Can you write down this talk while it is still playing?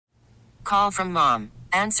call from mom.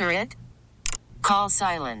 Answer it. Call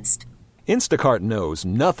silenced. Instacart knows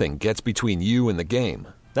nothing gets between you and the game.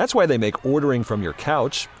 That's why they make ordering from your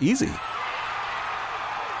couch easy.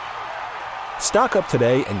 Stock up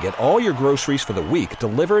today and get all your groceries for the week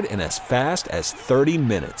delivered in as fast as 30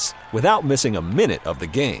 minutes without missing a minute of the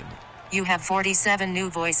game. You have 47 new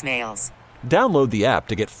voicemails. Download the app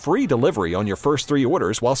to get free delivery on your first 3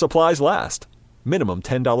 orders while supplies last. Minimum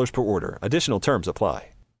 $10 per order. Additional terms apply.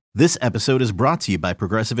 This episode is brought to you by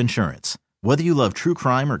Progressive Insurance. Whether you love true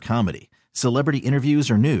crime or comedy, celebrity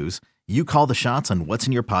interviews or news, you call the shots on what's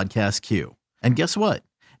in your podcast queue. And guess what?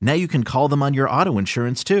 Now you can call them on your auto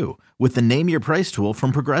insurance too with the Name Your Price tool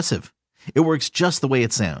from Progressive. It works just the way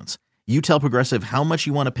it sounds. You tell Progressive how much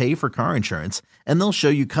you want to pay for car insurance, and they'll show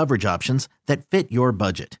you coverage options that fit your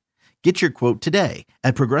budget. Get your quote today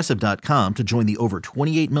at Progressive.com to join the over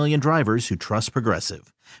 28 million drivers who trust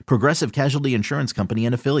Progressive. Progressive Casualty Insurance Company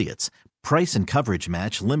and Affiliates. Price and coverage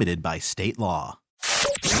match limited by state law.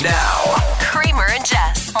 Now, Kramer and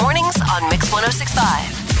Jess. Mornings on Mix 106.5.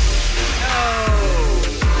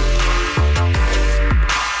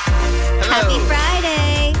 Happy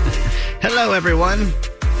Friday. Hello, everyone.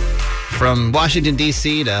 From Washington,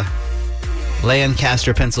 D.C. to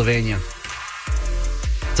Lancaster, Pennsylvania.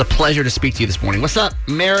 It's a pleasure to speak to you this morning. What's up,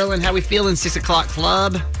 Marilyn? How we feeling? 6 o'clock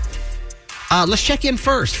club. Let's check in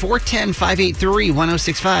first.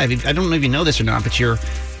 410-583-1065. I don't know if you know this or not, but you've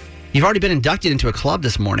already been inducted into a club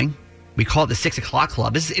this morning. We call it the 6 o'clock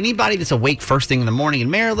club. This is anybody that's awake first thing in the morning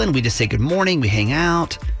in Maryland. We just say good morning. We hang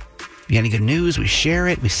out. If you got any good news, we share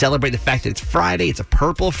it. We celebrate the fact that it's Friday. It's a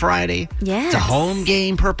Purple Friday. Yes. It's a home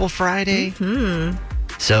game Purple Friday. Mm-hmm.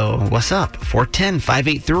 So what's up?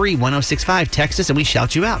 410-583-1065. Text us and we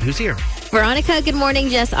shout you out. Who's here? Veronica, good morning.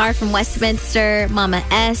 Jess R. from Westminster. Mama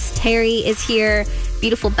S. Terry is here.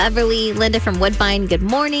 Beautiful Beverly. Linda from Woodbine, good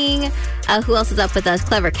morning. Who else is up with us?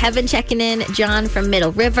 Clever Kevin checking in. John from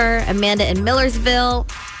Middle River. Amanda in Millersville.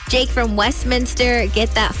 Jake from Westminster.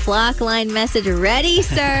 Get that flock line message ready,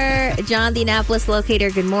 sir. John, the Annapolis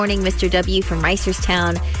locator. Good morning. Mr. W. from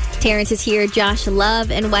Reisterstown. Terrence is here. Josh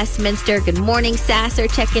Love in Westminster. Good morning. Sasser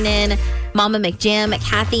checking in. Mama McJam,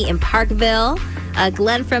 Kathy in Parkville.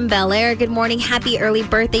 Glenn from Bel Air, good morning. Happy early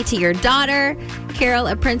birthday to your daughter. Carol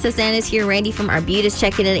at Princess Anne is here. Randy from Arbutus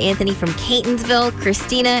checking in. Anthony from Catonsville.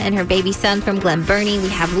 Christina and her baby son from Glen Burnie. We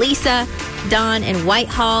have Lisa, Dawn, and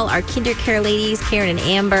Whitehall. Our Kinder Care ladies, Karen and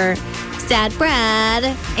Amber. Sad Brad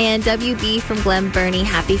and WB from Glen Burnie.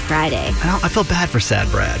 Happy Friday. I feel bad for Sad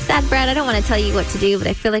Brad. Sad Brad, I don't want to tell you what to do, but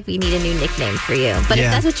I feel like we need a new nickname for you. But if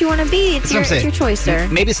that's what you want to be, it's your choice, sir.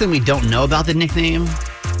 Maybe it's something we don't know about the nickname,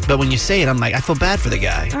 but when you say it, I'm like, I feel bad for the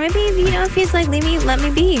guy. Or maybe, if he's like, let me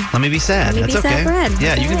be. Let me be sad. Let me That's be okay. Sad Brad.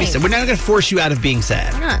 Yeah, you can be sad. We're not going to force you out of being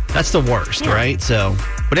sad. Why not? That's the worst, right? So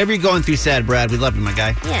whatever you're going through, Sad Brad, we love you, my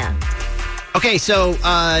guy. Yeah. Okay, so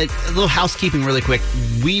a little housekeeping really quick.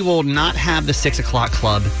 We will not have the 6 o'clock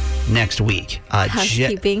club next week.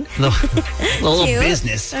 Housekeeping. Little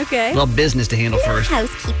business. Okay. Little business to handle first.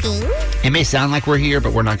 Housekeeping. It may sound like we're here,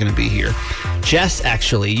 but we're not going to be here. Jess,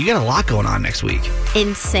 actually, you got a lot going on next week.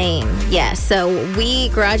 Insane. Yeah. So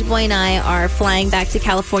Garage Boy and I are flying back to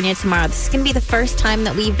California tomorrow. This is going to be the first time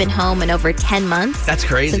that we've been home in over 10 months. That's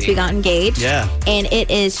crazy. Since we got engaged. Yeah. And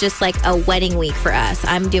it is just like a wedding week for us.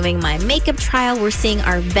 I'm doing my makeup trial. We're seeing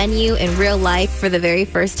our venue in real life for the very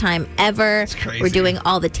first time ever. That's crazy. We're doing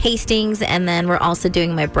all the tastings, and then we're also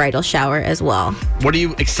doing my bridal shower as well. What are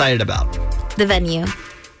you excited about? The venue.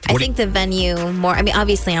 I think the venue more,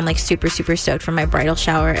 obviously I'm like super, super stoked for my bridal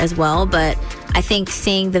shower as well, but I think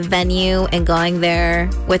seeing the venue and going there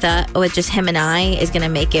with just him and I is going to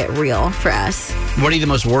make it real for us. What are you the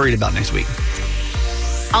most worried about next week?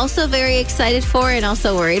 Also very excited for and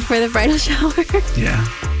also worried for the bridal shower. Yeah.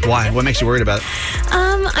 Why? What makes you worried about it?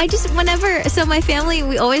 So my family,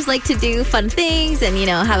 we always like to do fun things and,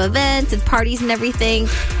 have events and parties and everything.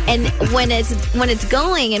 And when it's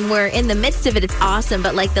going and we're in the midst of it, it's awesome.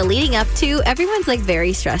 But like the leading up to, everyone's like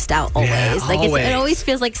very stressed out always. Yeah, It always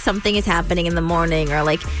feels like something is happening in the morning or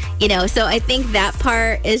like, so I think that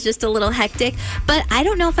part is just a little hectic. But I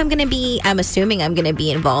don't know if I'm assuming I'm going to be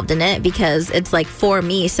involved in it because it's like for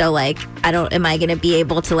me. So like, am I going to be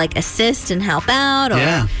able to like assist and help out?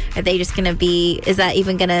 Or are they just going to is that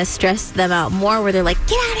even going to stress them out more where they're like,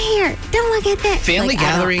 get out of here. Don't look at this. Family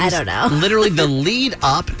gatherings. I don't know. Literally the lead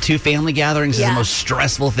up to family gatherings is the most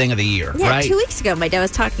stressful thing of the year, right? 2 weeks ago, my dad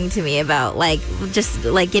was talking to me about just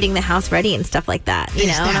getting the house ready and stuff like that, And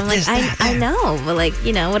I'm like, I know, but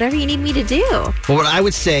whatever you need me to do. Well, what I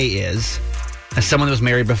would say is as someone that was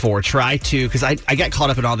married before, try to, because I got caught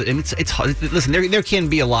up in all that. And it's hard. Listen, there can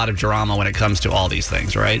be a lot of drama when it comes to all these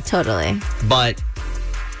things, right? Totally. But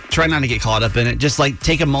try not to get caught up in it. Just like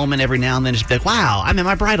take a moment every now and then, just be like, wow, I'm in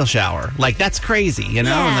my bridal shower. Like, that's crazy, you know?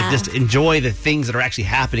 Yeah. And like, just enjoy the things that are actually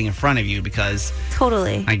happening in front of you, because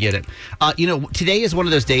Totally. I get it. Today is one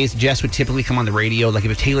of those days Jess would typically come on the radio, like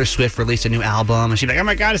if Taylor Swift released a new album, and she'd be like, oh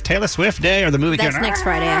my God, it's Taylor Swift Day, or the movie. That's next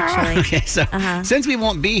Friday, actually. Okay, so since we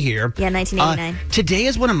won't be here. Yeah, 1989. Today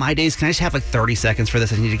is one of my days. Can I just have like 30 seconds for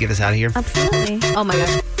this? I need to get this out of here. Absolutely. Oh my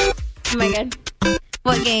God. Oh my God.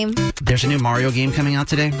 What game? There's a new Mario game coming out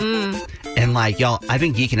today. And like, y'all, I've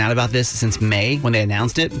been geeking out about this since May when they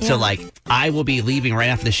announced it. Yeah. So like, I will be leaving right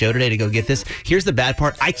after the show today to go get this. Here's the bad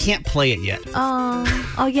part. I can't play it yet.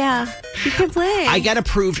 Oh yeah. You can play. I got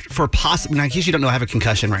approved for possibly, in case you don't know, I have a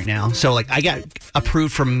concussion right now. So like, I got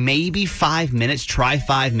approved for maybe 5 minutes. Try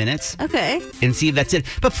 5 minutes. Okay. And see if that's it.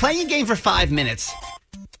 But playing a game for 5 minutes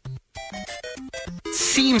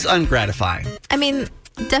seems ungratifying. I mean,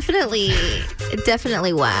 definitely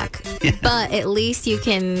whack. Yeah. But at least you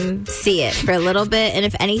can see it for a little bit, and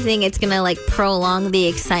if anything, it's gonna like prolong the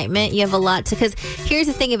excitement. You have a lot to, because here's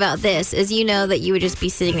the thing about this is, you know, that you would just be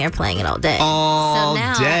sitting there playing it all day. All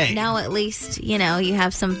day. Now at least, you know, you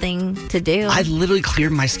have something to do. I literally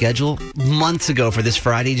cleared my schedule months ago for this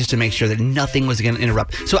Friday just to make sure that nothing was going to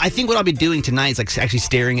interrupt. So I think what I'll be doing tonight is like actually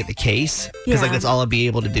staring at the case, because like that's all I'll be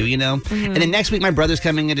able to do, you know? Mm-hmm. And then next week, my brother's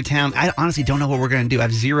coming into town. I honestly don't know what we're going to do. I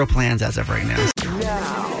have zero plans as of right now.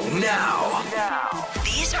 Now.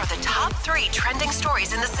 These are the top 3 trending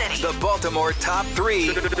stories in the city. The Baltimore Top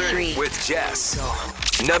 3 with Jess.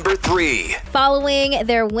 Number 3. Following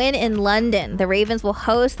their win in London, the Ravens will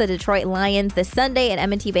host the Detroit Lions this Sunday at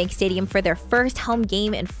M&T Bank Stadium for their first home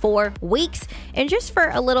game in 4 weeks. And just for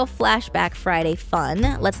a little flashback Friday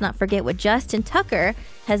fun, let's not forget what Justin Tucker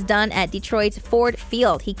has done at Detroit's Ford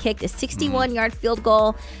Field. He kicked a 61-yard field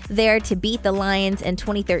goal there to beat the Lions in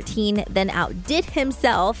 2013, then outdid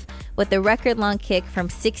himself with the record-long kick from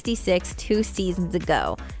 66 2 seasons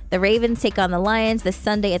ago. The Ravens take on the Lions this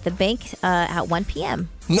Sunday at the bank at 1 p.m.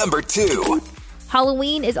 Number 2.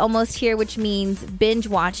 Halloween is almost here, which means binge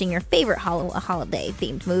watching your favorite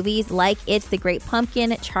holiday-themed movies like It's the Great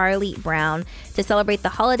Pumpkin, Charlie Brown. To celebrate the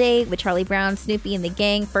holiday with Charlie Brown, Snoopy, and the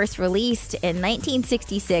Gang, first released in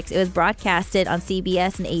 1966, it was broadcasted on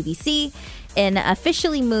CBS and ABC and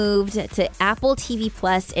officially moved to Apple TV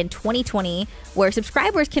Plus in 2020, where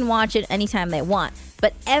subscribers can watch it anytime they want.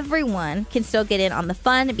 But everyone can still get in on the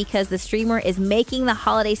fun because the streamer is making the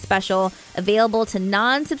holiday special available to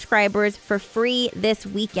non-subscribers for free this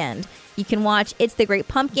weekend. You can watch It's the Great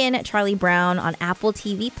Pumpkin, Charlie Brown on Apple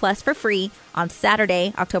TV Plus for free on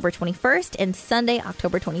Saturday, October 21st and Sunday,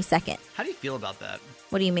 October 22nd. How do you feel about that?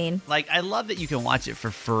 What do you mean? Like, I love that you can watch it for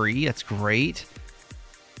free. That's great.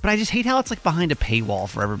 But I just hate how it's like behind a paywall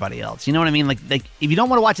for everybody else. You know what I mean? Like if you don't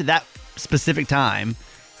want to watch it that specific time,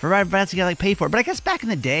 for everybody else, you gotta like pay for it. But I guess back in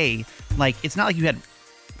the day, like it's not like you had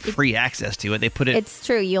free access to it. They put it. It's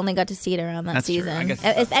true. You only got to see it around that season. True.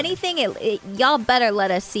 If anything, y'all better let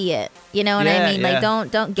us see it. You know what I mean? Yeah.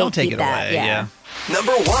 Like don't take it that. away. Yeah.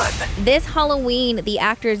 Number 1. This Halloween, the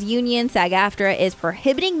Actors Union, SAG-AFTRA, is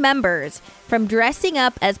prohibiting members from dressing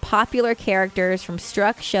up as popular characters from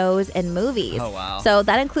struck shows and movies. Oh, wow. So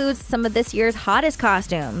that includes some of this year's hottest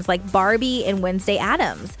costumes, like Barbie and Wednesday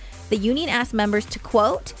Addams. The union asked members to,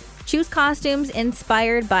 quote, choose costumes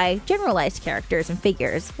inspired by generalized characters and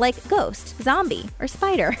figures like Ghost, Zombie, or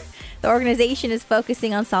Spider. The organization is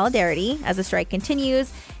focusing on solidarity as the strike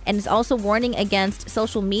continues and is also warning against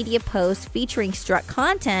social media posts featuring struck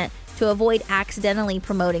content to avoid accidentally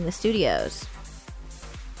promoting the studios.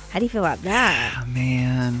 How do you feel about that?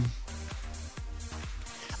 Man.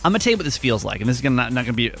 I'm going to tell you what this feels like, and this is not going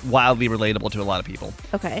to be wildly relatable to a lot of people.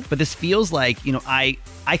 Okay. But this feels like, you know, I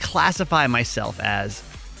classify myself as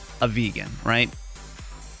a vegan, right?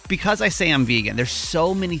 Because I say I'm vegan, there's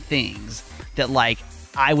so many things that, like,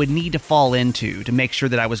 I would need to fall into to make sure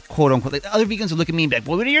that I was, quote unquote, like, other vegans would look at me and be like,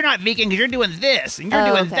 well, you're not vegan because you're doing this, and you're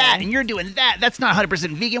doing that, and you're doing that. That's not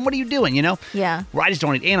 100% vegan. What are you doing, you know? Yeah. Where I just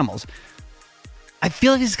don't eat animals. I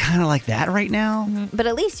feel like it's kind of like that right now. Mm-hmm. But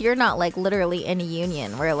at least you're not like literally in a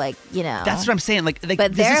union where like, you know. That's what I'm saying. Like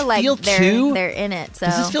but they're like, they're in it. So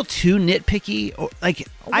does this feel too nitpicky? Or like,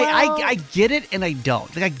 I get it and I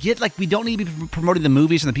don't. Like I get like we don't need to be promoting the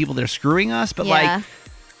movies and the people that are screwing us. But like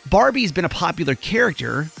Barbie's been a popular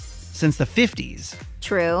character since the 50s.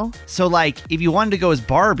 True. So like if you wanted to go as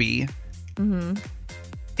Barbie,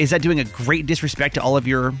 is that doing a great disrespect to all of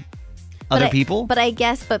your other people? But I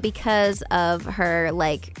guess, because of her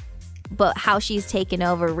like but how she's taken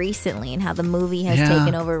over recently and how the movie has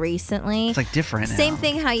taken over recently. It's like different now. Same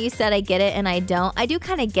thing how you said I get it and I don't. I do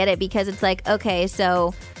kind of get it because it's like, okay,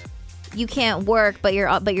 so you can't work, but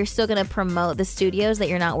you're still going to promote the studios that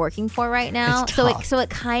you're not working for right now. It's so tough. it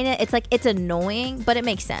kind of, it's like, it's annoying, but it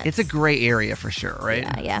makes sense. It's a gray area for sure, right?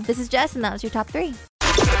 Yeah. This is Jess, and that was your top 3.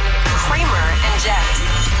 Kramer and Jess.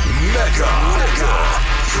 Mega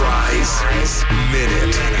Prize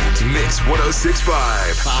Minute. Mix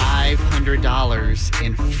 1065. $500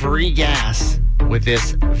 in free gas with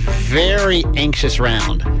this very anxious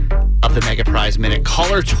round of the Mega Prize Minute.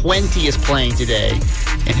 Caller 20 is playing today.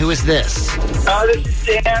 And who is this? This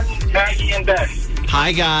is Dan, Maggie, and Ben.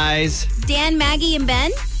 Hi, guys. Dan, Maggie, and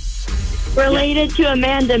Ben? Related to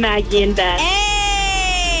Amanda, Maggie, and Ben.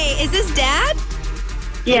 Hey! Is this Dad?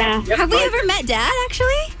 Yeah. Have we ever met Dad,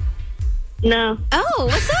 actually? No. Oh,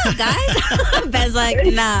 what's up, guys? Ben's like,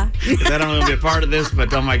 nah. I don't want to be a part of this,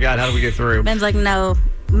 but oh my God, how do we get through? Ben's like, no.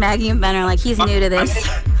 Maggie and Ben are like, he's new to this.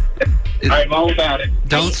 I'm all about it.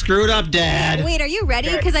 Don't screw it up, Dad. Wait, are you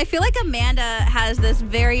ready? Because I feel like Amanda has this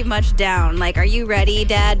very much down. Like, are you ready,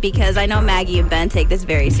 Dad? Because I know Maggie and Ben take this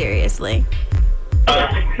very seriously.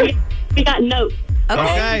 We got notes.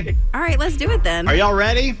 Okay. All right, let's do it then. Are y'all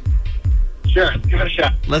ready? Sure, let's give it a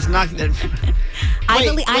shot. Let's knock that. I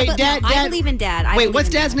believe in Dad. Wait, what's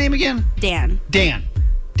Dad's name again? Dan.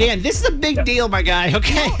 Dan, this is a big deal, my guy.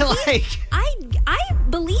 Okay, I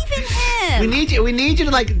believe in him. we need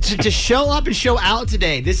you to show up and show out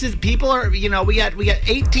today. This is we got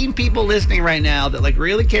 18 people listening right now that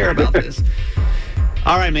really care about this.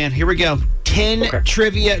 All right, man, here we go. 10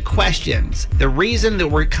 trivia questions. The reason that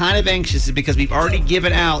we're kind of anxious is because we've already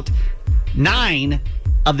given out 9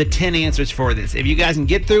 of the 10 answers for this. If you guys can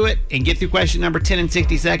get through it and get through question number 10 in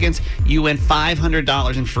 60 seconds, you win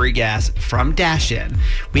 $500 in free gas from Dash In.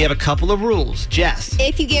 We have a couple of rules. Jess.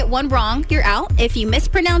 If you get one wrong, you're out. If you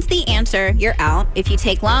mispronounce the answer, you're out. If you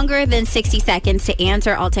take longer than 60 seconds to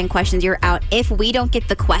answer all 10 questions, you're out. If we don't get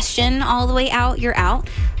the question all the way out, you're out.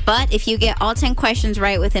 But if you get all 10 questions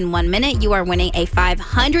right within 1 minute, you are winning a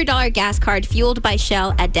 $500 gas card fueled by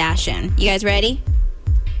Shell at Dash In. You guys ready?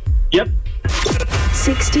 Yep.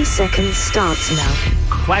 60 seconds starts now.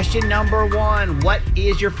 Question number 1. What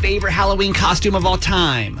is your favorite Halloween costume of all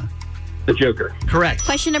time? The Joker. Correct.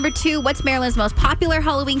 Question number 2. What's Maryland's most popular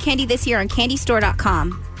Halloween candy this year on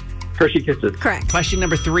candystore.com? Hershey Kisses. Correct. Question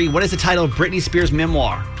number 3. What is the title of Britney Spears'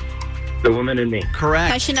 memoir? The Woman in Me. Correct.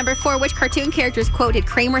 Question number 4. Which cartoon character's quote did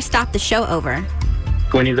Kramer stop the show over?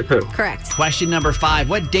 Winnie the Pooh. Correct. Question number 5.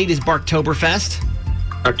 What date is Barktoberfest?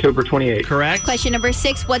 October 28th. Correct. Question number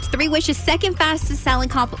 6. What's Three Wish's second fastest selling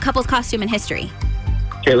couple's costume in history?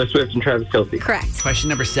 Taylor Swift and Travis Kelce. Correct. Question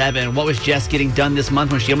number 7. What was Jess getting done this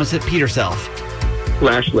month when she almost hit Pete herself?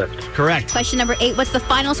 Lash lift. Correct. Question number 8. What's the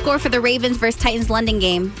final score for the Ravens versus Titans London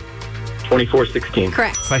game? 24-16.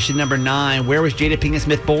 Correct. Question number 9. Where was Jada Pinkett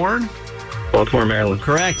Smith born? Baltimore, Maryland.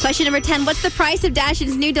 Correct. Question number 10. What's the price of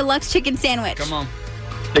Dashin's new deluxe chicken sandwich? Come on.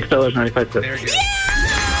 $6.95. There you go.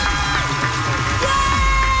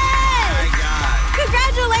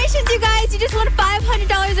 Congratulations, you guys. You just won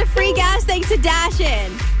 $500 of free gas thanks to Dash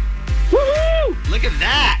In. Woohoo! Look at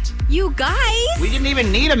that. You guys. We didn't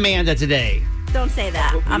even need Amanda today. Don't say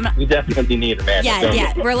that. I'm not. We definitely need Amanda.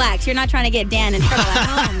 Yeah. Relax. You're not trying to get Dan in trouble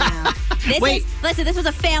at home now. This was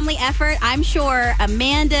a family effort. I'm sure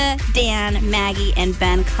Amanda, Dan, Maggie, and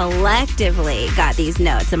Ben collectively got these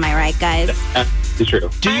notes. Am I right, guys? It's true.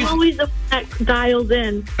 I'm always the one that dials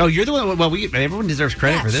in. Oh, you're the one. Well, everyone deserves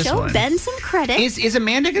credit for this show one. Ben some credit. Is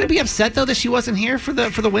Amanda going to be upset though that she wasn't here for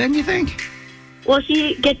the win? You think? Well,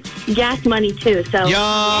 she gets gas money too, so. Yo,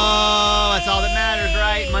 that's all that matters,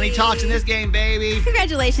 right? Money talks in this game, baby.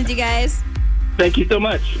 Congratulations, you guys. Thank you so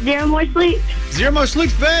much. 0 more sleep. 0 more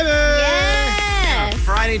sleeps, baby. Yes.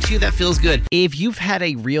 Friday too, that feels good. If you've had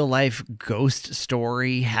a real life ghost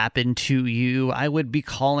story happen to you, I would be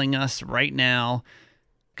calling us right now.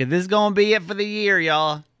 Because this is going to be it for the year,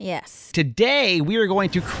 y'all. Yes. Today, we are going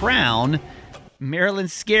to crown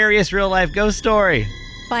Maryland's scariest real life ghost story.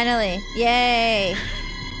 Finally. Yay.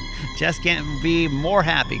 Jess can't be more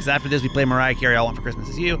happy because after this, we play Mariah Carey, All I Want for Christmas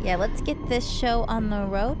Is You. Yeah, let's get this show on the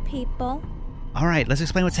road, people. All right, let's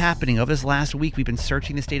explain what's happening. Over this last week, we've been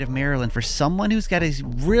searching the state of Maryland for someone who's got a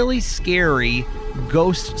really scary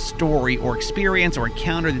ghost story or experience or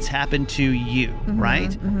encounter that's happened to you,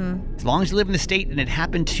 right? Mm-hmm. As long as you live in the state and it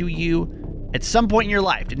happened to you at some point in your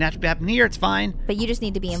life. Didn't have to happen here, it's fine. But you just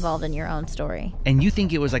need to be involved in your own story. And you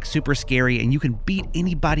think it was like super scary and you can beat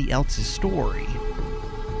anybody else's story.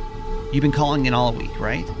 You've been calling in all week,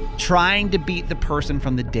 right? Trying to beat the person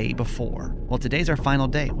from the day before. Well, today's our final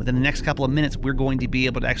day. Within the next couple of minutes, we're going to be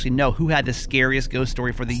able to actually know who had the scariest ghost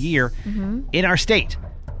story for the year in our state.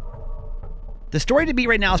 The story to beat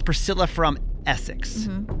right now is Priscilla from Essex.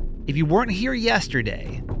 If you weren't here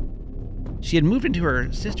yesterday, she had moved into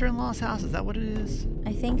her sister-in-law's house. Is that what it is?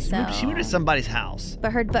 I think so. She moved to somebody's house.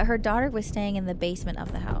 But her daughter was staying in the basement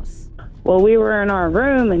of the house. Well, we were in our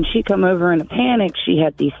room, and she come over in a panic. She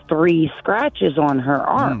had these 3 scratches on her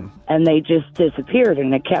arm, and they just disappeared,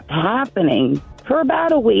 and it kept happening for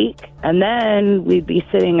about a week. And then we'd be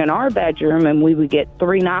sitting in our bedroom, and we would get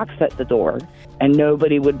 3 knocks at the door, and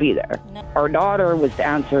nobody would be there. No. Our daughter was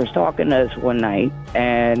downstairs talking to us one night,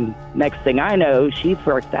 and next thing I know, she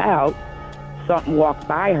freaked out. Something walked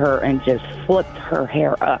by her and just flipped her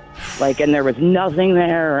hair up, and there was nothing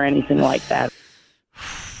there or anything like that.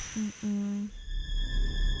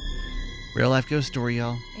 Real life ghost story,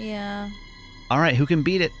 y'all. Yeah. All right, who can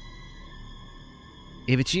beat it?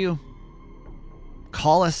 If it's you,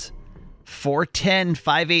 call us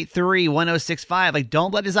 410-583-1065.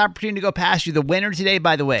 Don't let this opportunity go past you. The winner today,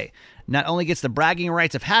 by the way, not only gets the bragging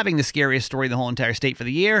rights of having the scariest story in the whole entire state for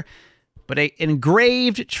the year, but an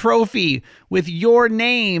engraved trophy with your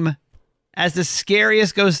name as the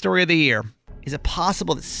scariest ghost story of the year. Is it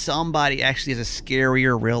possible that somebody actually has a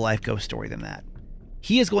scarier real-life ghost story than that?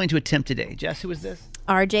 He is going to attempt today. Jess, who is this?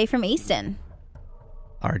 RJ from Easton.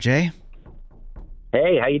 RJ?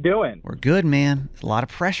 Hey, how you doing? We're good, man. There's a lot of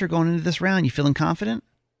pressure going into this round. You feeling confident?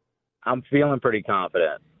 I'm feeling pretty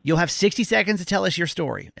confident. You'll have 60 seconds to tell us your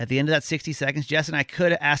story. At the end of that 60 seconds, Jess and I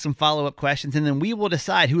could ask some follow-up questions, and then we will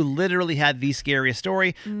decide who literally had the scariest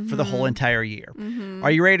story for the whole entire year.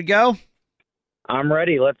 Are you ready to go? I'm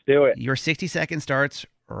ready. Let's do it. Your 60 seconds starts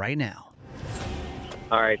right now.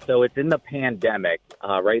 All right, so it's in the pandemic,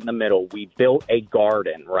 right in the middle. We built a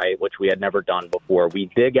garden, right, which we had never done before. We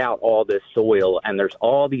dig out all this soil, and there's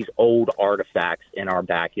all these old artifacts in our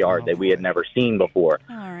backyard that we had never seen before.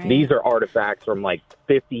 Right. These are artifacts from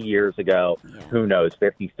 50 years ago, who knows,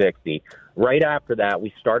 50, 60. Right after that,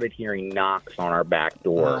 we started hearing knocks on our back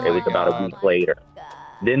door. It was about a week later.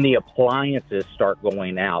 Then the appliances start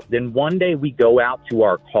going out. Then one day we go out to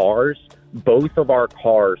our cars. Both of our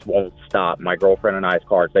cars won't stop. My girlfriend and I's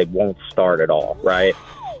cars, they won't start at all, right?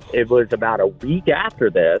 It was about a week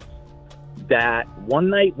after this that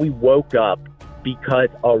one night we woke up because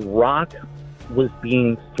a rock was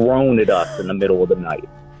being thrown at us in the middle of the night.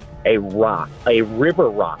 A rock, a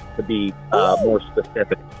river rock to be more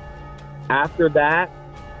specific. After that,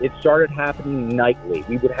 it started happening nightly.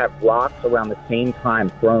 We would have rocks around the same time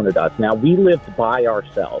thrown at us. Now, we lived by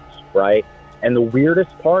ourselves, right? And the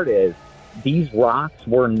weirdest part is, these rocks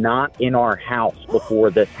were not in our house before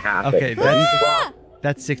this happened. Okay,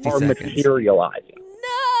 that's 60 are seconds. Materializing.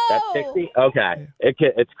 No! That's 60? Okay.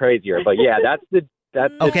 It's crazier. But yeah, that's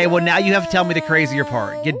okay, well, now you have to tell me the crazier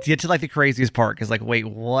part. Get to the craziest part. Because wait,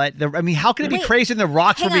 what? How can it be crazier than the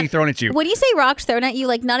rocks were being thrown at you? When you say rocks thrown at you,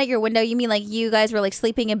 not at your window, you mean you guys were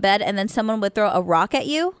sleeping in bed and then someone would throw a rock at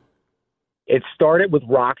you? It started with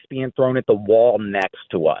rocks being thrown at the wall next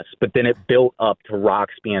to us, but then it built up to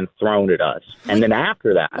rocks being thrown at us. And then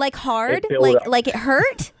after that... hard? It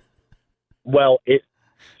hurt? Well,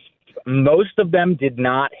 most of them did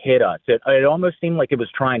not hit us. It almost seemed like it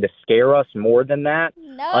was trying to scare us more than that.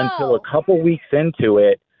 No. Until a couple weeks into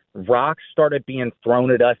it, rocks started being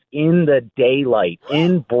thrown at us in the daylight,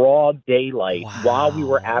 in broad daylight, while we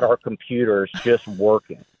were at our computers just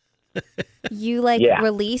working. You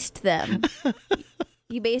released them.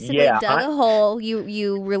 You basically dug a hole,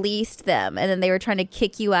 you released them, and then they were trying to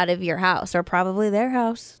kick you out of your house, or probably their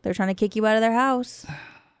house. They're trying to kick you out of their house.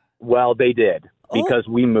 Well, they did, because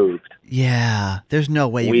we moved. Yeah, there's no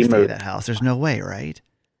way you can stay at that house. There's no way, right?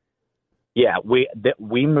 Yeah, we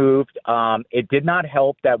moved. It did not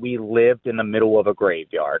help that we lived in the middle of a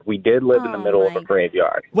graveyard. We did live in the middle of a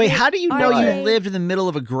graveyard. Wait, how do you know you lived in the middle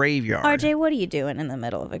of a graveyard? RJ, what are you doing in the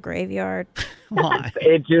middle of a graveyard? Why?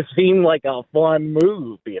 It just seemed like a fun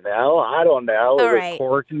move, I don't know. It was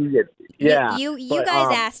quirky. You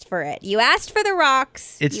guys asked for it. You asked for the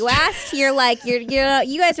rocks. You asked. You guys are you know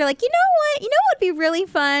what? You know what would be really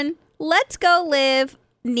fun? Let's go live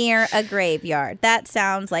near a graveyard. That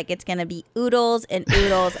sounds like it's going to be oodles and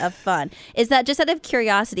oodles of fun. Is that, just out of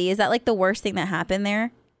curiosity, is that the worst thing that happened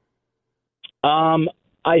there?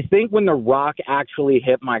 I think when the rock actually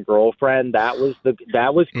hit my girlfriend, that was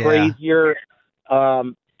crazier.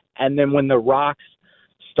 And then when the rocks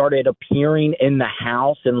started appearing in the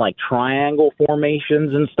house in like triangle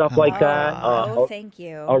formations and stuff like that. Thank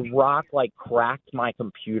you. A rock like cracked my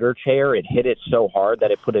computer chair. It hit it so hard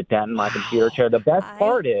that it put a dent in my computer chair. The best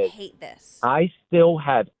part is hate this. I still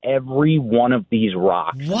have every one of these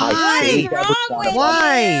rocks. Why?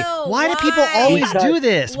 Why do people always do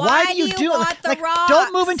this? Why do you do it? Like,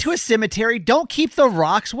 don't move into a cemetery. Don't keep the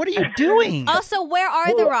rocks. What are you doing? Also, where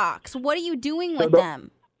are the rocks? What are you doing with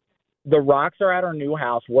them? The rocks are at our new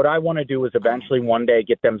house. What I want to do is eventually one day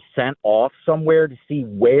get them sent off somewhere to see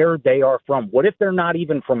where they are from. What if they're not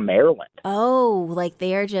even from Maryland? Oh, like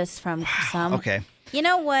they're just from some... Okay. You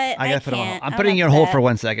know what? I gotta put them on. I'm putting you on hold for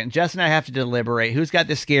 1 second. Jess and I have to deliberate. Who's got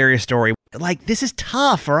the scariest story? Like, this is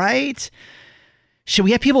tough, right? Should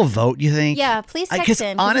we have people vote, you think? Yeah, please text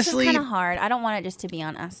in. Honestly, this is kind of hard. I don't want it just to be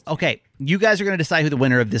on us. Okay, you guys are going to decide who the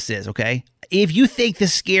winner of this is, okay? If you think the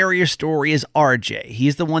scariest story is RJ,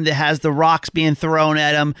 he's the one that has the rocks being thrown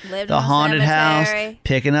at him, the haunted house,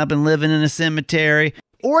 picking up and living in a cemetery.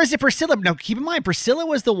 Or is it Priscilla? Now, keep in mind, Priscilla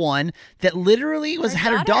was the one that literally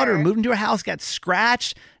had her daughter moved into a house, got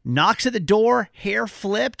scratched, knocks at the door, hair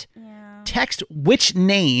flipped. Yeah. Text which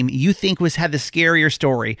name you think had the scarier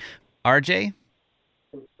story. RJ?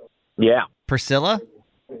 Yeah. Priscilla?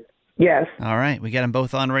 Yes. All right. We got them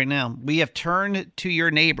both on right now. We have turned to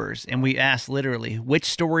your neighbors and we asked literally, which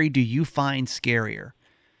story do you find scarier?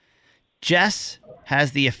 Jess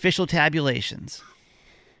has the official tabulations.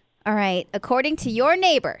 All right. According to your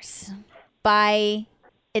neighbors, by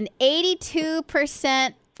an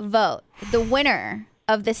 82% vote, the winner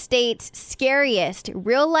of the state's scariest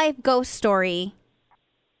real-life ghost story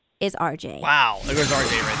is RJ. Wow. There goes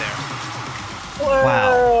RJ right there.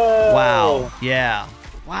 Whoa. Wow. Yeah.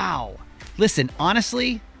 Wow. Listen,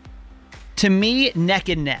 honestly, to me, neck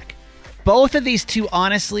and neck. Both of these two,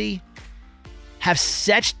 honestly, have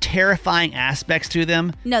such terrifying aspects to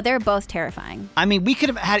them. No, they're both terrifying. I mean, we could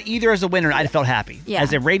have had either as a winner, and I'd have felt happy. Yeah.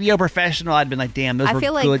 As a radio professional, I'd been like, damn, those were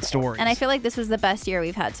good stories. And I feel like this was the best year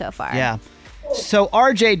we've had so far. Yeah. So,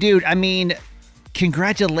 RJ, dude, I mean,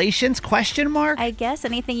 congratulations, question mark? I guess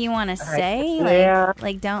anything you want to say?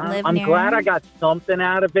 Like don't live I'm near glad him? I got something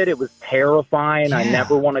out of it. It was terrifying. Yeah. I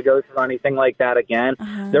never want to go through anything like that again.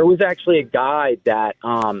 There was actually a guy that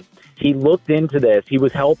he looked into this. He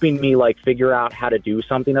was helping me like figure out how to do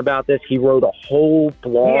something about this. He wrote a whole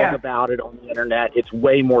blog about it on the internet. It's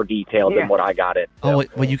way more detailed than what I got it. Oh,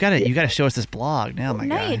 well, you gotta show us this blog now, my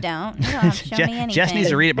guy. No, you don't. You don't have to show me anything. Jess needs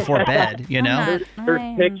to read it before bed, you know?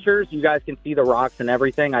 There's pictures. You guys can see the rocks and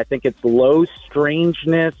everything. I think it's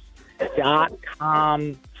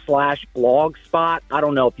lowstrangeness.com/blogspot. I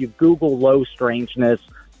don't know. If you Google Low Strangeness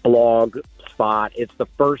blog spot, it's the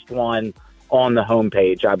first one on the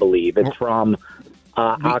homepage, I believe. It's from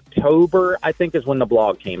October, I think, is when the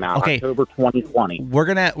blog came out. Okay. October 2020. We're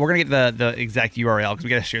gonna get the exact URL because we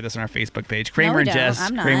gotta share this on our Facebook page. Kramer and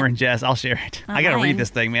Jess. Kramer and Jess. I'll share it. I gotta read this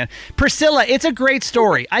thing, man. Priscilla, it's a great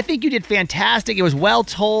story. I think you did fantastic. It was well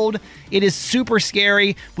told. It is super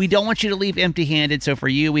scary. We don't want you to leave empty-handed. So for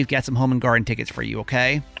you, we've got some home and garden tickets for you.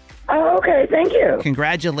 Okay. Oh, okay. Thank you.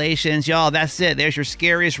 Congratulations, y'all. That's it. There's your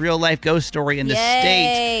scariest real-life ghost story in the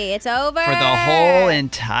state. It's over. For the whole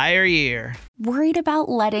entire year. Worried about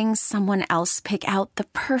letting someone else pick out the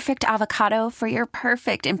perfect avocado for your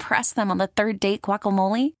perfect impress them on the third date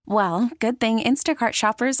guacamole? Well, good thing Instacart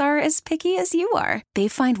shoppers are as picky as you are. They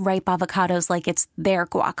find ripe avocados like it's their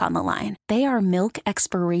guac on the line. They are milk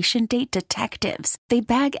expiration date detectives. They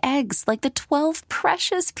bag eggs like the 12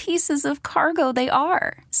 precious pieces of cargo they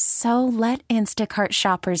are. So let Instacart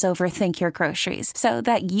shoppers overthink your groceries so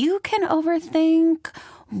that you can overthink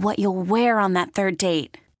what you'll wear on that third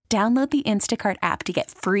date. Download the Instacart app to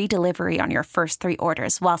get free delivery on your first 3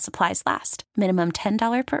 orders while supplies last. Minimum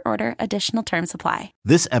 $10 per order. Additional terms apply.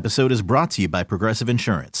 This episode is brought to you by Progressive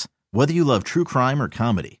Insurance. Whether you love true crime or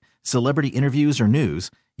comedy, celebrity interviews or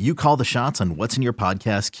news, you call the shots on what's in your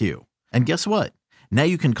podcast queue. And guess what? Now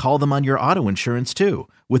you can call them on your auto insurance too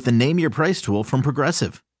with the Name Your Price tool from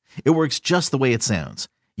Progressive. It works just the way it sounds.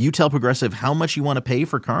 You tell Progressive how much you want to pay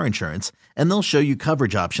for car insurance, and they'll show you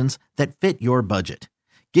coverage options that fit your budget.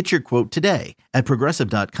 Get your quote today at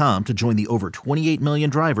Progressive.com to join the over 28 million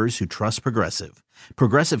drivers who trust Progressive.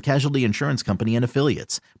 Progressive Casualty Insurance Company and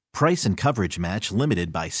Affiliates. Price and coverage match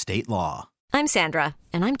limited by state law. I'm Sandra,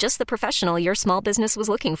 and I'm just the professional your small business was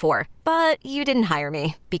looking for. But you didn't hire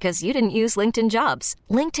me because you didn't use LinkedIn Jobs.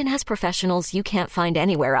 LinkedIn has professionals you can't find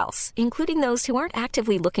anywhere else, including those who aren't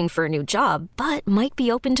actively looking for a new job, but might be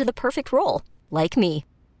open to the perfect role, like me.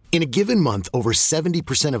 In a given month, over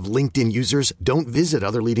 70% of LinkedIn users don't visit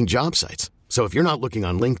other leading job sites. So if you're not looking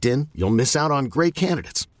on LinkedIn, you'll miss out on great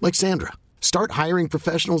candidates like Sandra. Start hiring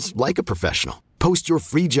professionals like a professional. Post your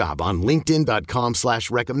free job on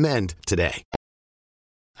linkedin.com/recommend today.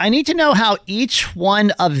 I need to know how each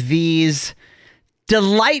one of these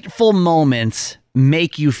delightful moments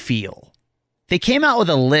make you feel. They came out with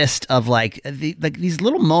a list of these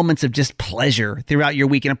little moments of just pleasure throughout your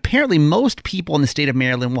week. And apparently most people in the state of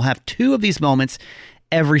Maryland will have 2 of these moments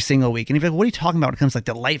every single week. And if you're like, what are you talking about when it comes to like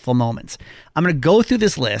delightful moments? I'm going to go through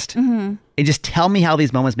this list and just tell me how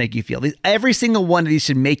these moments make you feel. Every single one of these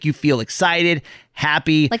should make you feel excited,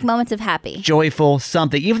 happy. Like moments of happy. Joyful,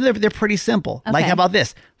 something. Even though they're pretty simple. Okay. Like, how about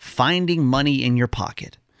this? Finding money in your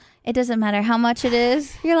pocket. It doesn't matter how much it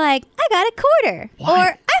is. You're like, I got a quarter. Why?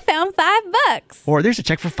 Or I found $5. Or there's a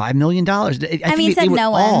check for $5 million. I mean, said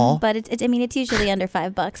no one, but it's usually under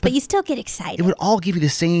 $5, but you still get excited. It would all give you the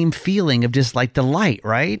same feeling of just like delight,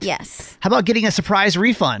 right? Yes. How about getting a surprise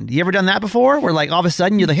refund? You ever done that before? Where like all of a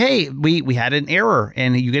sudden you're like, hey, we had an error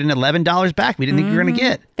and you get an $11 back we didn't think you were going to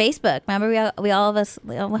get. Facebook. Remember we all of us,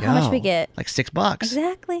 how much we get? Like $6.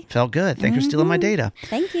 Exactly. Felt good. Thanks for stealing my data.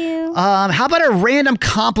 Thank you. How about a random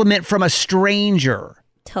compliment from a stranger?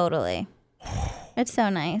 Totally. It's so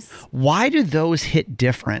nice. Why do those hit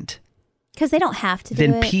different? Because they don't have to do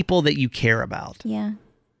than it. people that you care about. Yeah.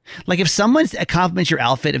 Like if someone compliments your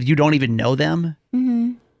outfit, if you don't even know them,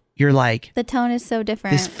 you're like, the tone is so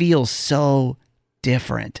different. This feels so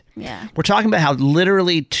different. Yeah. We're talking about how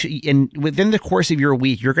literally within the course of your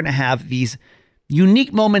week, you're going to have these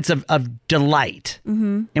unique moments of delight.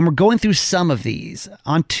 And we're going through some of these.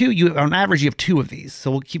 On average, you have 2 of these.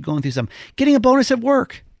 So we'll keep going through some. Getting a bonus at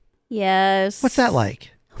work. Yes. What's that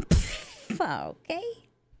like? Okay.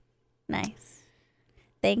 Nice.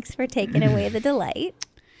 Thanks for taking away the delight.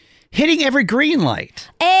 Hitting every green light.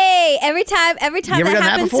 Hey, every time that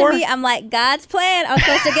happens to me, I'm like, God's plan. I'm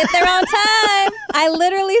supposed to get there on time. I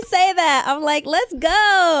literally say that. I'm like, let's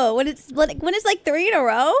go. When it's like 3 in a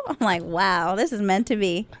row, I'm like, wow, this is meant to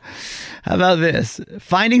be. How about this?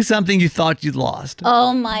 Finding something you thought you'd lost.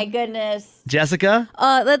 Oh my goodness. Jessica?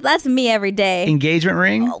 That's me every day. Engagement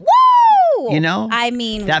ring? Woo! You know? I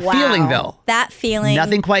mean, that wow. feeling though. That feeling.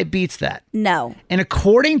 Nothing quite beats that. No. And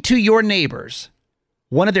according to your neighbors,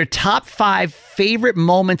 one of their top 5 favorite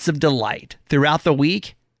moments of delight throughout the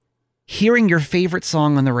week, hearing your favorite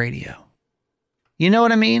song on the radio. You know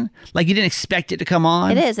what I mean? Like you didn't expect it to come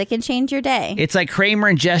on. It is. It can change your day. It's like Kramer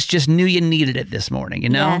and Jess just knew you needed it this morning, you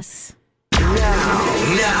know? Yes.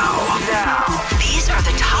 Now. These are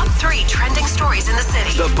the top 3 trending stories in the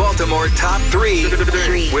city. The Baltimore Top 3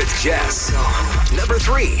 with Jess. Number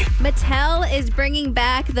 3. Mattel is bringing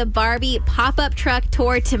back the Barbie pop-up truck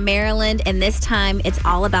tour to Maryland, and this time it's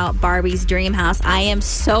all about Barbie's dream house. I am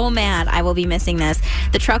so mad I will be missing this.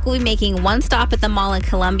 The truck will be making one stop at the mall in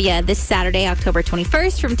Columbia this Saturday, October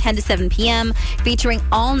 21st from 10 to 7 p.m., featuring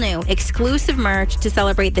all new exclusive merch to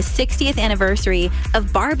celebrate the 60th anniversary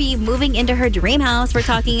of Barbie moving into her dream house. We're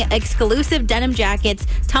talking exclusive denim jackets,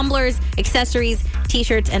 tumblers, accessories,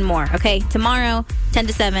 t-shirts, and more. Okay, tomorrow, 10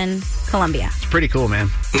 to 7, Columbia. It's pretty cool, man.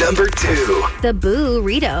 Number 2. The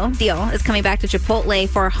burrito deal is coming back to Chipotle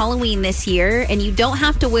for Halloween this year, and you don't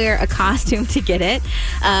have to wear a costume to get it.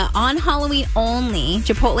 On Halloween only,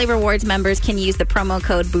 Chipotle Rewards members can use the promo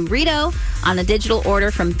code burrito on a digital order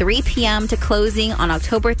from 3 p.m. to closing on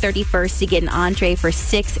October 31st to get an entree for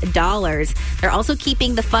 $6. They're also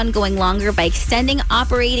keeping the fun going longer by extending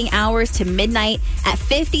operating hours to midnight at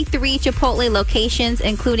 53 Chipotle locations,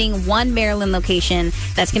 including one Maryland location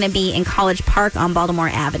that's going to be in College Park on Baltimore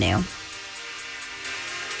Avenue.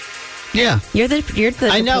 Yeah. You're the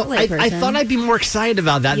I know. Chipotle I person. thought I'd be more excited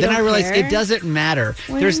about that. You Then don't I realized care? it doesn't matter.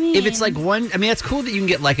 What do you If it's mean? like one, I mean, it's cool that you can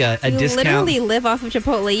get like a You discount. literally live off of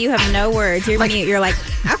Chipotle. You have no words. You're mute. You're like,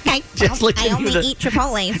 okay, Just looked I at me only with eat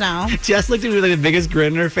Chipotle, so. Jess looked at me with like the biggest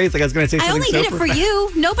grin on her face, like I was going to say I something only so did it for profound.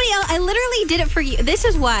 you. Nobody else. I literally did it for you. This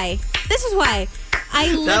is why. I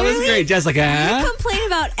literally. That was great. Jess, like, You complain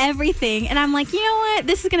about everything, and I'm like, you know what?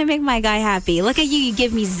 This is gonna make my guy happy. Look at you. You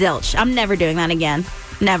give me zilch. I'm never doing that again.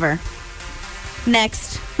 Never.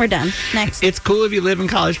 Next. We're done. Next. It's cool if you live in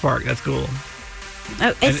College Park. That's cool.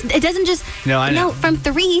 Oh, it doesn't just. No, I know. No, from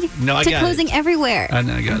 3 I to got closing it. everywhere. I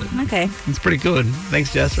know, I got it. Okay. It's pretty good.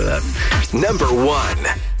 Thanks, Jess, for that. Number 1.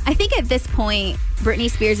 I think at this point, Britney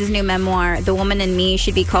Spears' new memoir, The Woman in Me,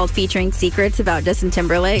 should be called Featuring Secrets about Justin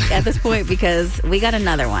Timberlake at this point because we got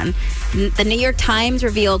another one. The New York Times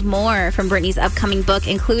revealed more from Britney's upcoming book,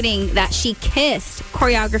 including that she kissed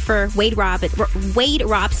choreographer Wade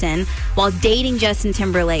Robson while dating Justin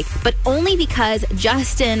Timberlake, but only because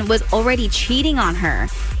Justin was already cheating on her.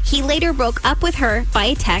 He later broke up with her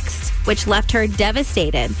by text, which left her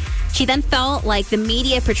devastated. She then felt like the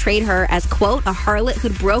media portrayed her as, quote, a harlot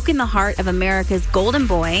who'd broken the heart of America's golden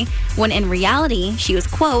boy, when in reality, she was,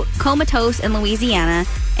 quote, comatose in Louisiana,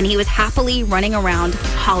 and he was happily running around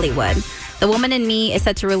Hollywood. The Woman in Me is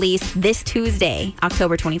set to release this Tuesday,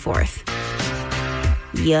 October 24th.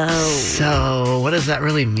 Yo. So, what does that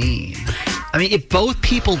really mean? I mean, if both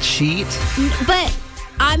people cheat... But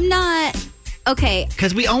I'm not... Okay.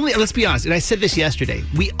 Because let's be honest, and I said this yesterday,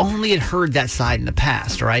 we only had heard that side in the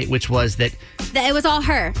past, right? Which was that it was all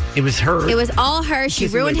her. It was her. It was all her. She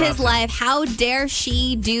ruined his life. How dare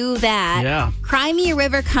she do that? Yeah. Cry Me a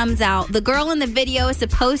River comes out. The girl in the video is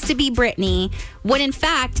supposed to be Britney, when in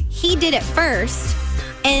fact, he did it first.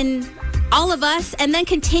 And all of us, and then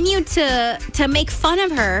continued to make fun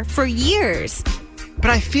of her for years.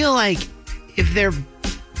 But I feel like if they're...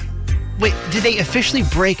 Wait, did they officially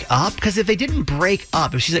break up? Because if they didn't break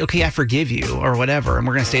up, if she's like, okay, I forgive you or whatever, and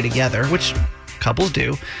we're going to stay together, which couples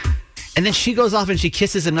do, and then she goes off and she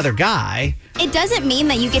kisses another guy. It doesn't mean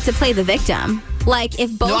that you get to play the victim. Like,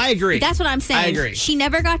 if both... No, I agree. That's what I'm saying. I agree. She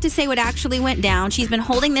never got to say what actually went down. She's been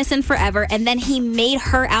holding this in forever, and then he made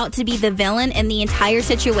her out to be the villain in the entire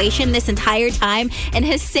situation this entire time, and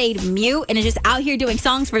has stayed mute and is just out here doing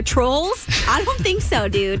songs for trolls. I don't think so,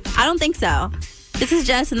 dude. I don't think so. This is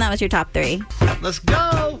Jess, and that was your top 3. Let's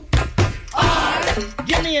go. R,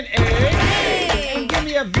 give me an A. And give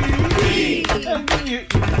me a B. And give me an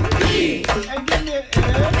E. And give me an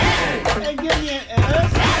F. And give me an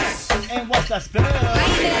S. And what's that spell?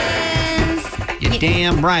 Ravens. You're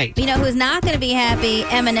damn right. You know who's not going to be happy?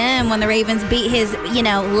 Eminem, when the Ravens beat his,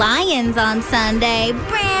 Lions on Sunday.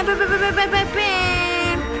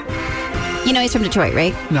 You know he's from Detroit,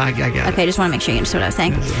 right? No, I get it. Okay, just want to make sure you understood what I was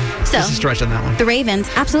saying. So, just a stretch on that one. The Ravens,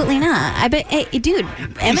 absolutely not. I bet, hey, dude,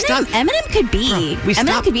 Eminem could be.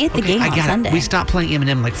 Eminem could be at the game on Sunday. We stopped playing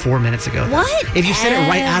Eminem like 4 minutes ago. What? If you said it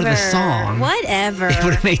right out of the song. Whatever. It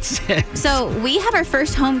would have made sense. So we have our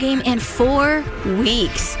first home game in 4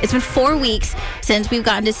 weeks. It's been 4 weeks since we've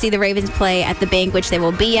gotten to see the Ravens play at the bank, which they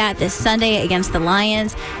will be at this Sunday against the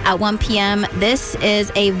Lions at 1 p.m. This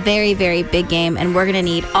is a very, very big game, and we're going to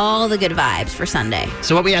need all the good vibes for Sunday.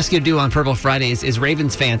 So what we ask you to do on Purple Fridays is,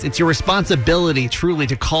 Ravens fans, it's your responsibility truly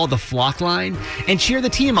to call the flock line and cheer the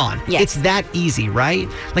team on. Yes. It's that easy, right?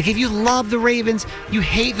 Like, if you love the Ravens, you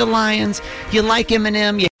hate the Lions, you like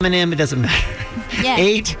Eminem, it doesn't matter. Yeah.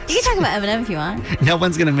 You can talk about Eminem if you want. No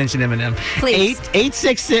one's going to mention Eminem. Please.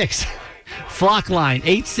 866 flock line.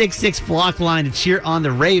 866 flock line to cheer on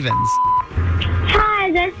the Ravens.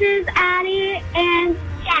 Hi, this is Addie and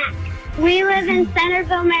Jack. We live in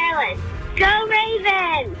Centerville, Maryland. Go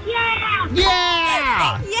Ravens! Yeah!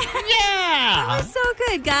 Yeah! Yeah! That was so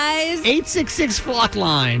good, guys. 866 flock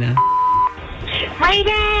line.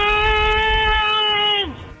 Ravens!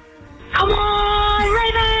 Come on,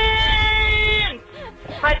 Ravens!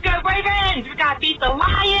 Let's go, Ravens! We got to beat the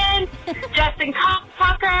Lions. Justin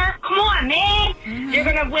Tucker. Come on, man. Mm-hmm. You're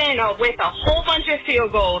going to win with a whole bunch of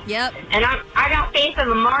field goals. Yep. And I got faith in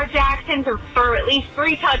Lamar Jackson for at least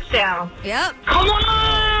 3 touchdowns. Yep. Come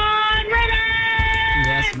on, Ravens!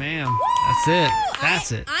 Yes, ma'am.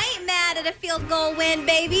 That's it. I ain't mad at a field goal win,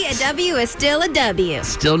 baby. A W is still a W.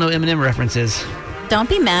 Still no Eminem references. Don't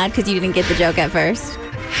be mad because you didn't get the joke at first.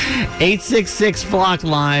 866 flock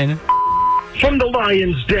line. From the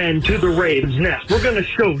Lion's Den to the Ravens' nest, we're going to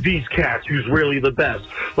show these cats who's really the best.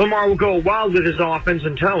 Lamar will go wild with his offense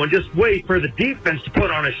in tow and just wait for the defense to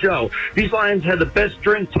put on a show. These Lions had the best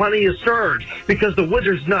drink, plenty of surge, because the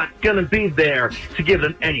Wizards not going to be there to give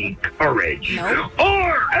them any courage. Nope.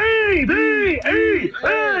 R-A-V-E-N-S,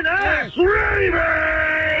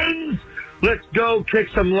 Ravens! Let's go kick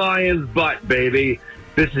some Lions' butt, baby.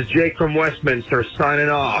 This is Jake from Westminster signing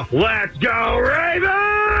off. Let's go,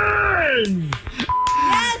 Ravens!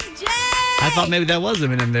 Yes, Jake! I thought maybe that was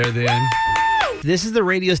Eminem there then. Woo! This is the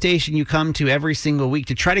radio station you come to every single week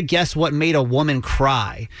to try to guess what made a woman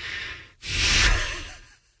cry.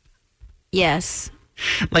 Yes.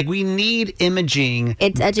 Like, we need imaging.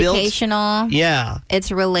 It's educational. Yeah. It's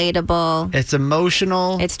relatable. It's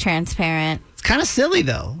emotional. It's transparent. It's kind of silly,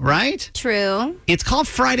 though, right? True. It's called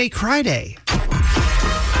Friday Cryday.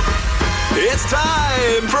 It's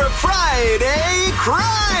time for Friday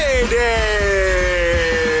Cryday.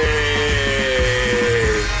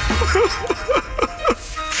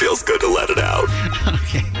 Feels good to let it out.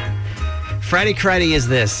 Okay. Friday Cryday is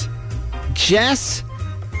this. Jess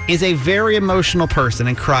is a very emotional person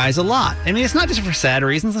and cries a lot. I mean, it's not just for sad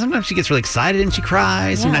reasons. Sometimes she gets really excited and she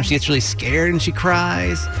cries. Yeah. Sometimes she gets really scared and she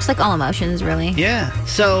cries. It's like all emotions, really. Yeah.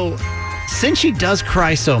 So since she does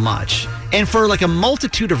cry so much, and for like a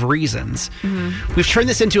multitude of reasons, we've turned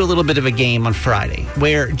this into a little bit of a game on Friday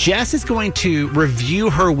where Jess is going to review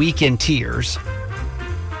her weekend tears.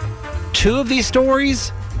 2 of these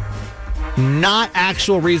stories, not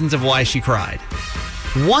actual reasons of why she cried.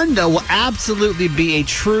 One, though, will absolutely be a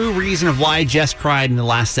true reason of why Jess cried in the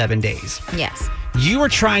last 7 days. Yes. You are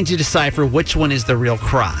trying to decipher which one is the real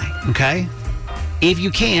cry, okay? If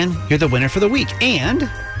you can, you're the winner for the week. And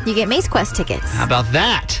you get Maze Quest tickets. How about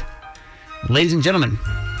that? Ladies and gentlemen,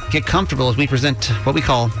 get comfortable as we present what we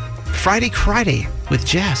call Friday Cryday with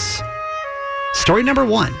Jess. Story number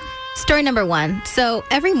 1. Story number 1. So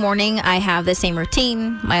every morning I have the same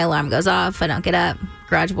routine. My alarm goes off. I don't get up.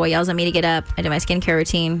 Garage boy yells at me to get up. I do my skincare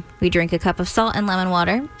routine. We drink a cup of salt and lemon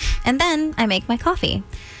water. And then I make my coffee.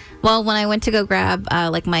 Well, when I went to go grab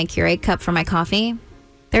my Keurig cup for my coffee,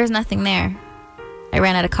 there was nothing there. I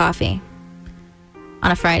ran out of coffee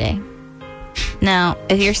on a Friday. Now,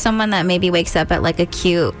 if you're someone that maybe wakes up at like a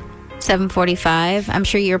cute 7:45, I'm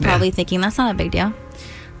sure you're probably thinking that's not a big deal.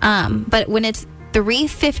 But when it's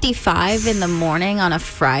 3:55 in the morning on a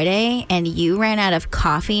Friday and you ran out of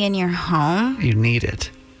coffee in your home, you need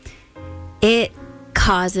it. It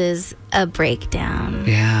causes a breakdown.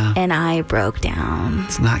 Yeah. And I broke down.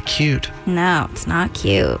 It's not cute. No, it's not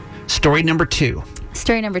cute. Story number 2.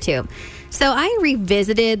 Story number 2. So I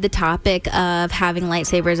revisited the topic of having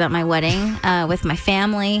lightsabers at my wedding with my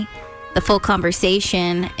family. The full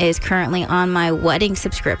conversation is currently on my wedding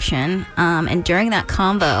subscription. And during that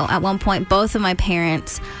convo, at one point, both of my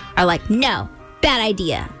parents are like, no, bad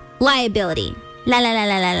idea. Liability. La, la, la,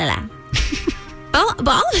 la, la, la, la. But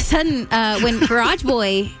all of a sudden, when Garage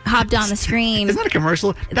Boy hopped on the screen... Isn't that a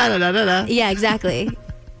commercial? Da, da, da, da, da. Yeah, exactly.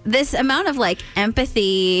 This amount of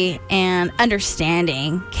empathy and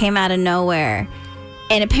understanding came out of nowhere.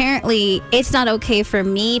 And apparently, it's not okay for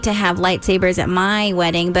me to have lightsabers at my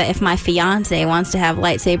wedding, but if my fiance wants to have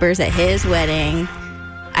lightsabers at his wedding,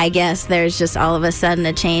 I guess there's just all of a sudden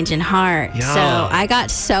a change in heart. Yo. So I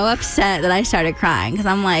got so upset that I started crying because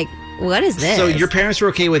I'm like, what is this? So your parents were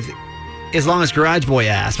okay with... As long as Garage Boy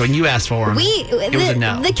asked, when you asked for him, it was a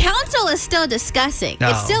no. The council is still discussing. No.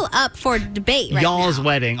 It's still up for debate right Y'all's now.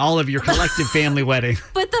 wedding, all of your collective family wedding.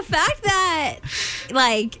 But the fact that,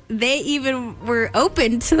 they even were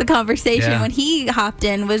open to the conversation when he hopped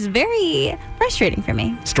in was very frustrating for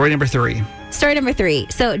me. Story number 3. Story number 3.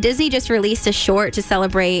 So Disney just released a short to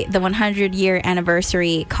celebrate the 100-year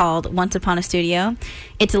anniversary called Once Upon a Studio.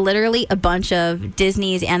 It's literally a bunch of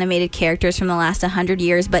Disney's animated characters from the last 100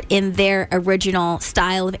 years, but in their original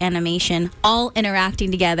style of animation, all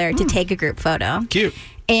interacting together to take a group photo. Cute.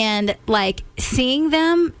 And seeing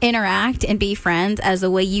them interact and be friends as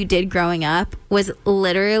the way you did growing up was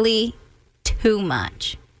literally too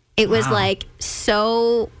much. It was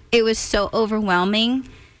so overwhelming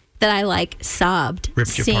that I sobbed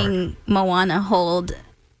seeing Moana hold.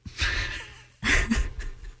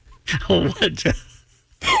 Oh, what?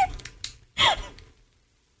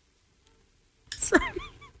 Sorry.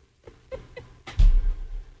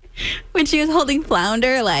 When she was holding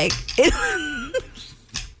Flounder, it was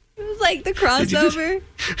the crossover.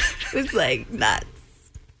 It was nuts.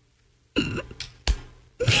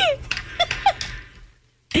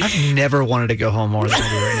 I've never wanted to go home more than I do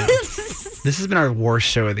right now. This has been our worst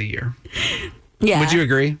show of the year. Yeah. Would you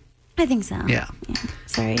agree? I think so. Yeah.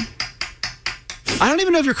 Sorry. I don't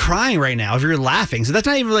even know if you're crying right now, if you're laughing. So that's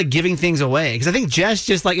not even giving things away. Because I think Jess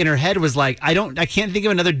just in her head was I can't think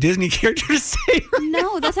of another Disney character to say.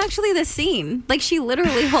 No, that's actually the scene. She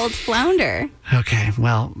literally holds Flounder. Okay,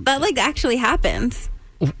 well. That actually happens.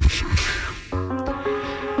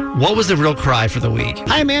 What was the real cry for the week?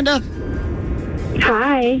 Hi, Amanda.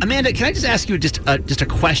 Hi. Amanda, can I just ask you just a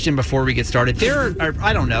question before we get started? There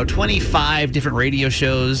are, 25 different radio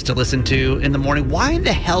shows to listen to in the morning. Why in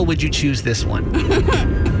the hell would you choose this one?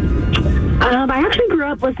 I actually grew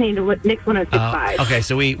up listening to Nick's 106.5. Okay,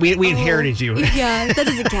 so we inherited you. Yeah, that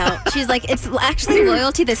doesn't count. She's it's actually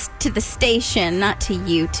loyalty to the station, not to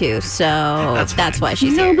you two. So that's why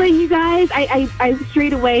she's here. No, but you guys, I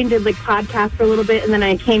strayed away and did podcast for a little bit, and then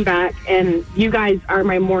I came back, and you guys are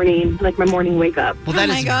my morning wake up. Well, that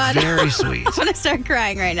is very sweet. I want to start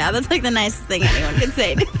crying right now. That's the nicest thing anyone can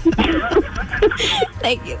say.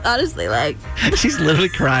 Thank you. Honestly, she's literally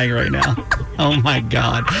crying right now. Oh my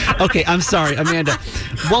God. Okay, I'm sorry, Amanda.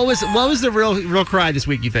 What was the real cry this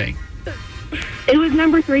week, you think? It was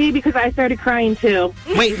number 3 because I started crying too.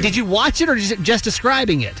 Wait, did you watch it or just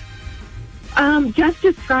describing it? Just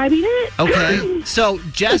describing it. Okay. So,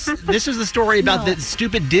 Jess, this is the story about the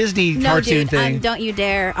stupid Disney cartoon thing. Don't you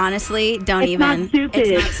dare. Honestly, don't It's even. not stupid.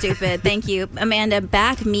 It's not stupid. Thank you. Amanda,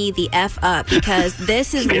 back me the F up because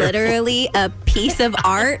this is literally a piece of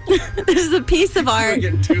art. This is a piece of art. We're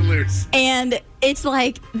getting too loose. And it's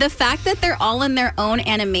like the fact that they're all in their own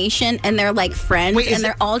animation and they're like friends and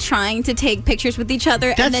they're all trying to take pictures with each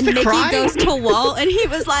other. And then Mickey goes to Walt and he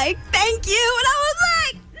was like, thank you. And I was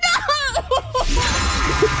like, no.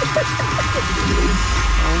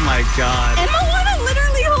 Oh my God. And Moana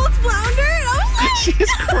literally holds Flounder. And I was like, she is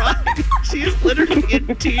crying. She is literally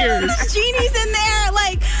in tears. Genie's in there.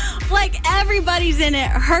 Like everybody's in it.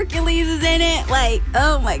 Hercules is in it. Like,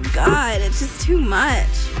 oh my God. It's just too much.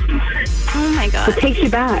 Oh my God. It takes you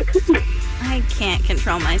back. I can't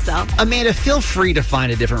control myself. Amanda, feel free to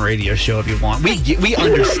find a different radio show if you want. We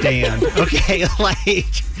understand. Okay,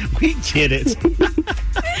 like we get it.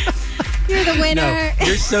 You're the winner. No,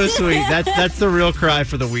 you're so sweet. That's the real cry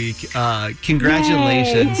for the week.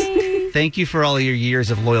 Congratulations. Yay. Thank you for all your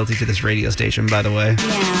years of loyalty to this radio station, by the way.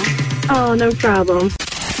 Yeah. Oh, no problem.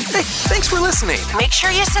 Hey, thanks for listening. Make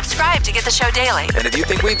sure you subscribe to get the show daily. And if you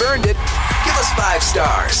think we've earned it, give us 5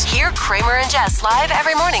 stars. Hear Kramer and Jess live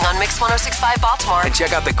every morning on Mix 106.5 Baltimore. And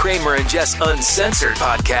check out the Kramer and Jess Uncensored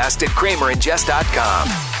podcast at kramerandjess.com.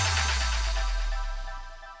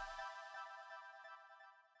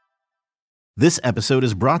 This episode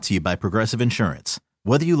is brought to you by Progressive Insurance.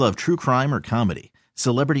 Whether you love true crime or comedy,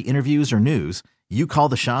 celebrity interviews or news, you call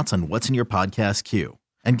the shots on what's in your podcast queue.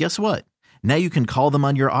 And guess what? Now you can call them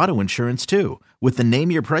on your auto insurance too with the Name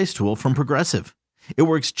Your Price tool from Progressive. It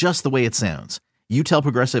works just the way it sounds. You tell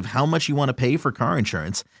Progressive how much you want to pay for car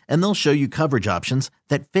insurance, and they'll show you coverage options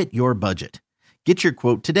that fit your budget. Get your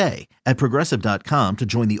quote today at Progressive.com to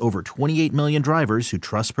join the over 28 million drivers who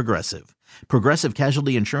trust Progressive. Progressive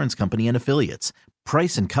Casualty Insurance Company and Affiliates.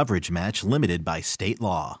 Price and coverage match limited by state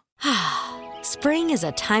law. Spring is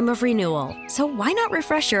a time of renewal, so why not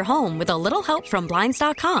refresh your home with a little help from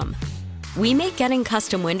Blinds.com? We make getting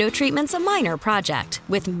custom window treatments a minor project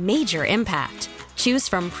with major impact. Choose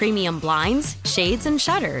from premium blinds, shades, and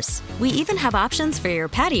shutters. We even have options for your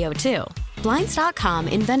patio, too. Blinds.com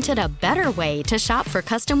invented a better way to shop for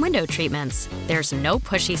custom window treatments. There's no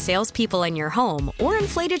pushy salespeople in your home or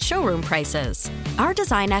inflated showroom prices. Our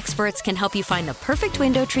design experts can help you find the perfect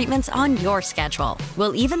window treatments on your schedule.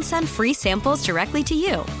 We'll even send free samples directly to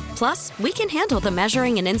you. Plus, we can handle the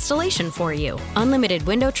measuring and installation for you. Unlimited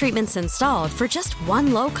window treatments installed for just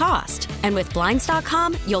one low cost. And with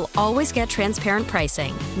Blinds.com, you'll always get transparent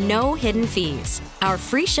pricing. No hidden fees. Our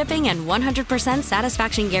free shipping and 100%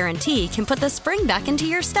 satisfaction guarantee can put the spring back into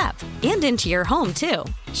your step and into your home, too.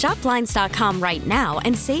 Shop Blinds.com right now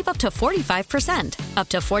and save up to 45%. Up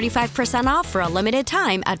to 45% off for a limited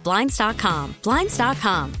time at Blinds.com.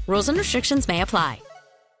 Blinds.com. Rules and restrictions may apply.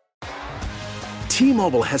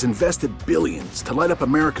 T-Mobile has invested billions to light up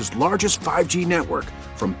America's largest 5G network,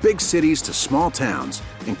 from big cities to small towns,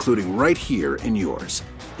 including right here in yours.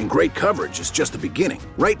 And great coverage is just the beginning.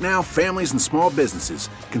 Right now, families and small businesses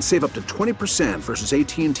can save up to 20% versus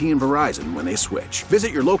AT&T and Verizon when they switch.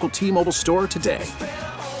 Visit your local T-Mobile store today.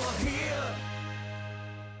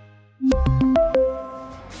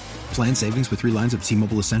 Plan savings with 3 lines of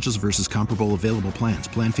T-Mobile Essentials versus comparable available plans.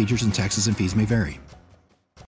 Plan features and taxes and fees may vary.